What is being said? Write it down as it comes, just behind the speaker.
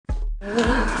All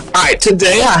right,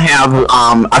 today I have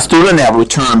a student that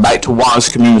returned back to Wallace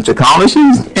Community College,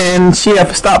 and she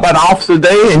have stopped by the office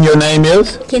today, and your name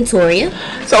is? Kentoria.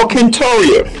 So,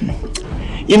 Kentoria,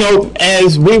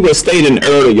 as we were stating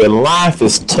earlier, life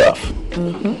is tough.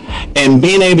 And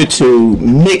being able to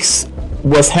mix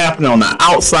what's happening on the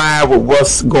outside with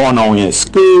what's going on in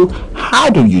school,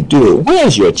 how do you do it?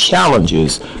 Where's your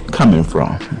challenges coming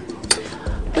from?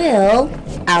 Well,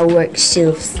 I work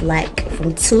shifts like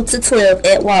from 2 to 12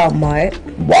 at Walmart.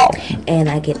 Wow. And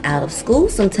I get out of school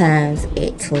sometimes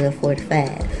at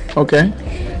 12:45. Okay.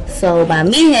 So by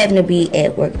me having to be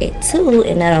at work at 2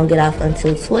 and I don't get off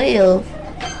until 12,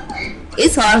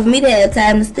 it's hard for me to have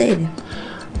time to study.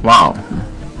 Wow.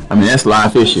 I mean, that's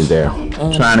life issues there.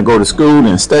 Trying to go to school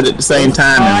and study at the same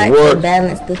time and work. To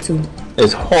balance the two.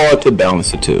 It's hard to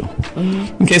balance the two.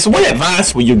 Okay, so what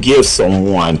advice would you give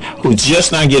someone who's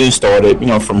just not getting started,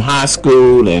 from high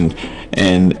school and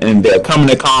they're coming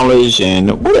to college, and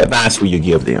what advice would you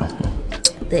give them?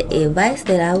 The advice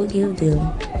that I would give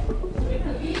them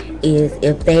is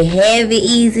if they have it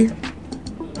easy,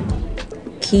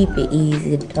 keep it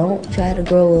easy. Don't try to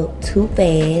grow up too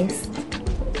fast.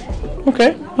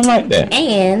 Okay, I like that.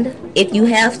 And if you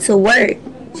have to work,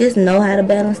 just know how to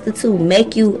balance the two.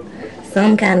 Make you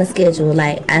some kind of schedule.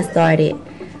 Like I started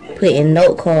putting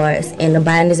note cards in the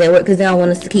binders at work because they don't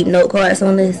want us to keep note cards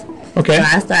on this. Okay. So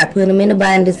I started putting them in the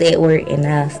binders at work, and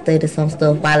I study some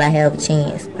stuff while I have a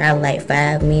chance. Probably like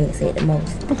 5 minutes at the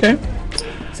most. Okay.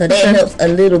 So that helps a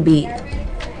little bit,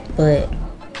 but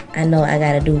I know I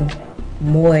gotta do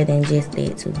more than just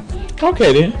that too.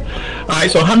 Okay then. All right.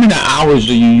 So how many hours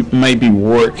do you maybe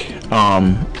work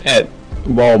at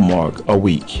Walmart a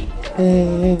week?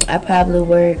 I probably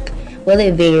work. Well,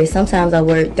 it varies. Sometimes I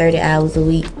work 30 hours a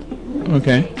week.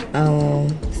 Okay.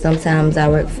 Sometimes I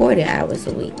work 40 hours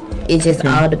a week. It just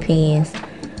all depends.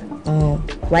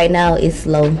 Right now it's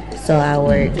slow, so I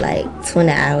work like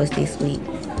 20 hours this week.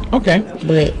 Okay.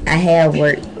 But I have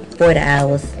worked 40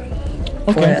 hours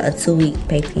for a 2-week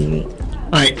pay period.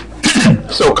 All right.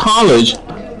 So college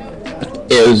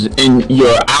is in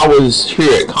your hours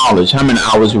here at college. How many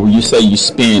hours would you say you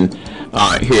spend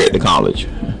here at the college?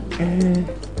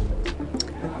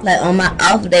 Like on my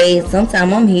off days,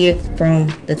 sometimes I'm here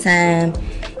from the time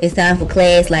it's time for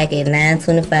class, like at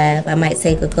 9:25. I might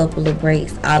take a couple of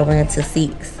breaks all the way until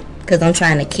 6, because I'm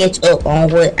trying to catch up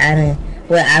on what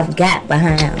I've got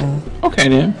behind on. Okay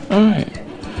then. All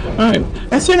right.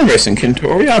 That's interesting,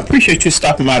 Kentoria. I appreciate you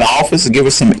stopping by the office to give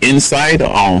us some insight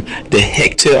on the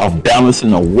hectic of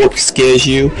balancing a work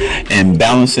schedule and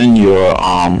balancing your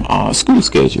school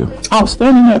schedule.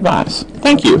 Outstanding advice.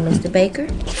 Thank you, Mr. Baker.